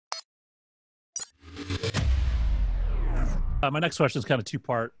My next question is kind of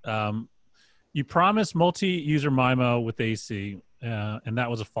two-part. You promised multi-user MIMO with AC, and that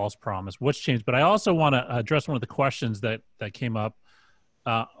was a false promise. What's changed? But I also want to address one of the questions that came up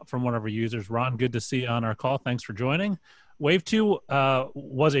from one of our users. Ron, good to see you on our call. Thanks for joining. Wave 2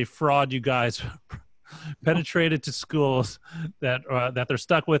 was a fraud, you guys. Penetrated to schools that they're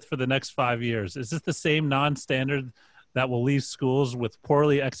stuck with for the next 5 years. Is this the same non-standard that will leave schools with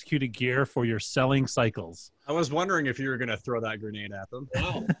poorly executed gear for your selling cycles? I was wondering if you were going to throw that grenade at them.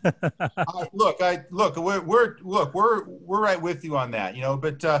 Wow. We're right with you on that, you know.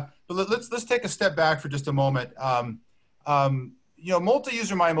 But let's take a step back for just a moment. You know,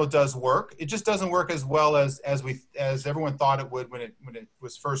 multi-user MIMO does work. It just doesn't work as well as everyone thought it would when it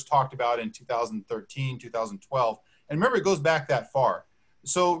was first talked about in 2013, 2012. And remember, it goes back that far.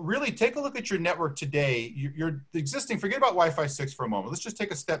 So really take a look at your network today. Your existing, forget about Wi-Fi 6 for a moment. Let's just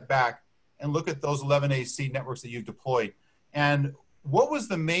take a step back and look at those 11AC networks that you've deployed. And what was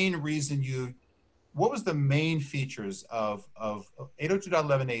the main reason what was the main features of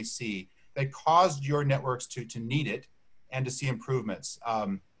 802.11ac that caused your networks to need it and to see improvements?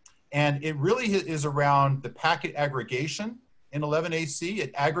 And it really is around the packet aggregation in 11AC.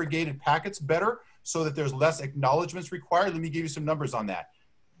 It aggregated packets better so that there's less acknowledgements required. Let me give you some numbers on that.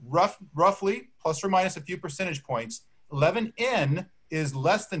 Roughly, plus or minus a few percentage points, 11N is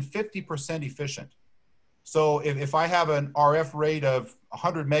less than 50% efficient. So if I have an RF rate of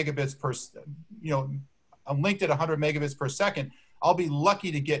 100 megabits per, you know, I'm linked at 100 megabits per second, I'll be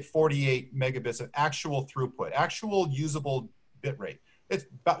lucky to get 48 megabits of actual throughput, actual usable bit rate.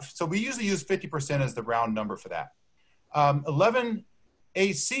 So we usually use 50% as the round number for that. 11AC,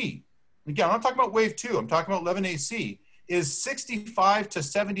 again, I'm not talking about wave 2, I'm talking about 11AC, is 65 to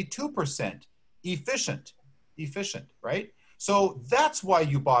 72% efficient, right? So that's why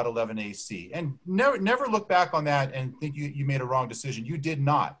you bought 11AC. And never look back on that and think you made a wrong decision. You did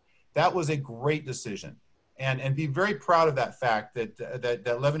not. That was a great decision. And be very proud of that fact that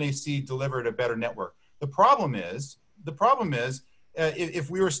 11AC delivered a better network. The problem is, if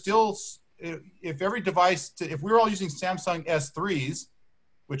we were still, if every device, if we were all using Samsung S3s,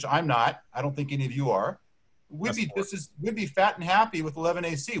 which I'm not, I don't think any of you are, we'd be fat and happy with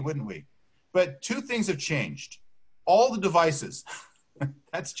 11AC, wouldn't we? But two things have changed. All the devices,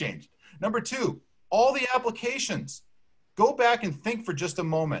 that's changed. Number two, all the applications. Go back and think for just a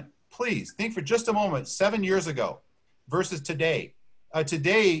moment. Please think for just a moment, 7 years ago versus today.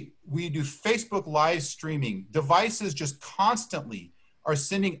 Today, we do Facebook live streaming. Devices just constantly are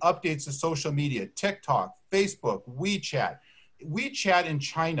sending updates to social media, TikTok, Facebook, WeChat. WeChat in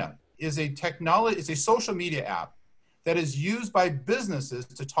China is a social media app that is used by businesses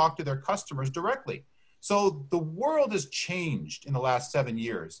to talk to their customers directly. So the world has changed in the last 7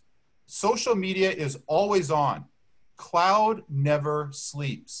 years. Social media is always on. Cloud never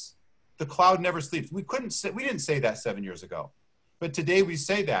sleeps. The cloud never sleeps. We didn't say that 7 years ago, but today we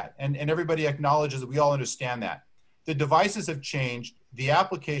say that, and everybody acknowledges that we all understand that. The devices have changed, the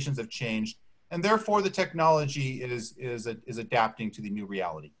applications have changed, and therefore the technology is adapting to the new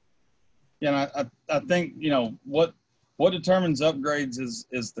reality. Yeah, and I think, you know, what determines upgrades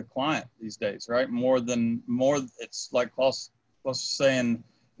is the client these days, right? More, it's like Klaus was saying,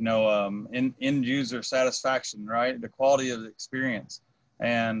 you know, end user satisfaction, right? The quality of the experience.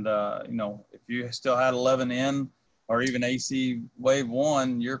 And, you know, if you still had 11N or even AC Wave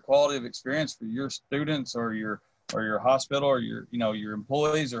 1, your quality of experience for your students or your hospital or your, you know, your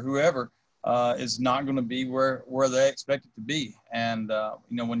employees or whoever is not going to be where they expect it to be. And,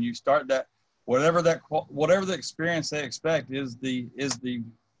 you know, when you start that, whatever the experience they expect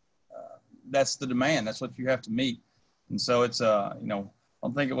that's the demand. That's what you have to meet. And so it's, you know, I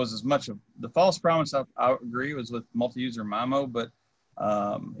don't think it was as much of the false promise. I agree was with multi-user MIMO, but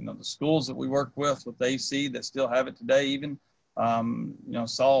you know, the schools that we work with AC that still have it today, even, you know,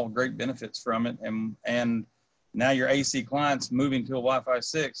 saw great benefits from it. And now your AC clients moving to a Wi-Fi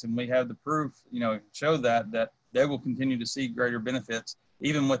 6, and we have the proof, you know, show that they will continue to see greater benefits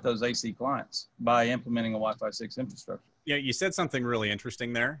even with those AC clients by implementing a Wi-Fi 6 infrastructure. Yeah, you said something really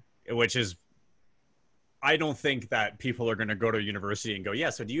interesting there, which is, I don't think that people are going to go to university and go, yeah,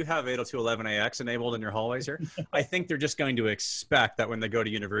 so do you have 802.11ax enabled in your hallways here? I think they're just going to expect that when they go to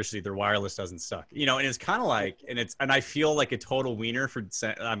university, their wireless doesn't suck. You know, and it's kind of like, and I feel like a total wiener for,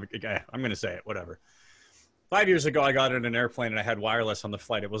 I'm going to say it, whatever. 5 years ago, I got in an airplane and I had wireless on the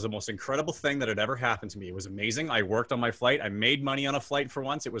flight. It was the most incredible thing that had ever happened to me. It was amazing. I worked on my flight. I made money on a flight for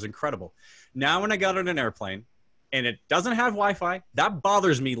once. It was incredible. Now, when I got on an airplane and it doesn't have Wi-Fi, that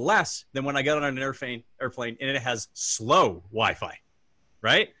bothers me less than when I got on an airplane and it has slow Wi-Fi,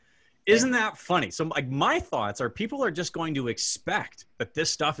 right? Isn't that funny? So like my thoughts are people are just going to expect that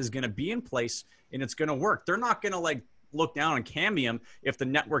this stuff is going to be in place and it's going to work. They're not going to like look down on Cambium if the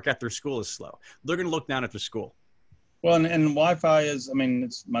network at their school is slow. They're going to look down at their school. Well, and Wi-Fi is, I mean,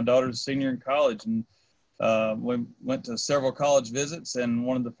 it's my daughter's a senior in college, and we went to several college visits, and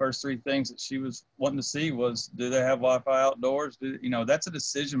one of the first three things that she was wanting to see was, do they have Wi-Fi outdoors? That's a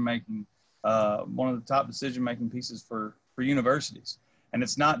decision-making, one of the top decision-making pieces for universities. And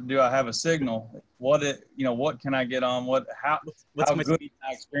it's not, do I have a signal? What can I get on? How good is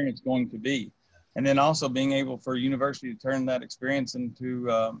my experience going to be? And then also being able for a university to turn that experience into,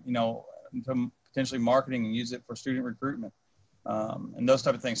 into potentially marketing and use it for student recruitment, and those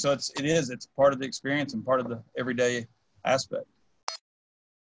type of things. So it's part of the experience and part of the everyday aspect.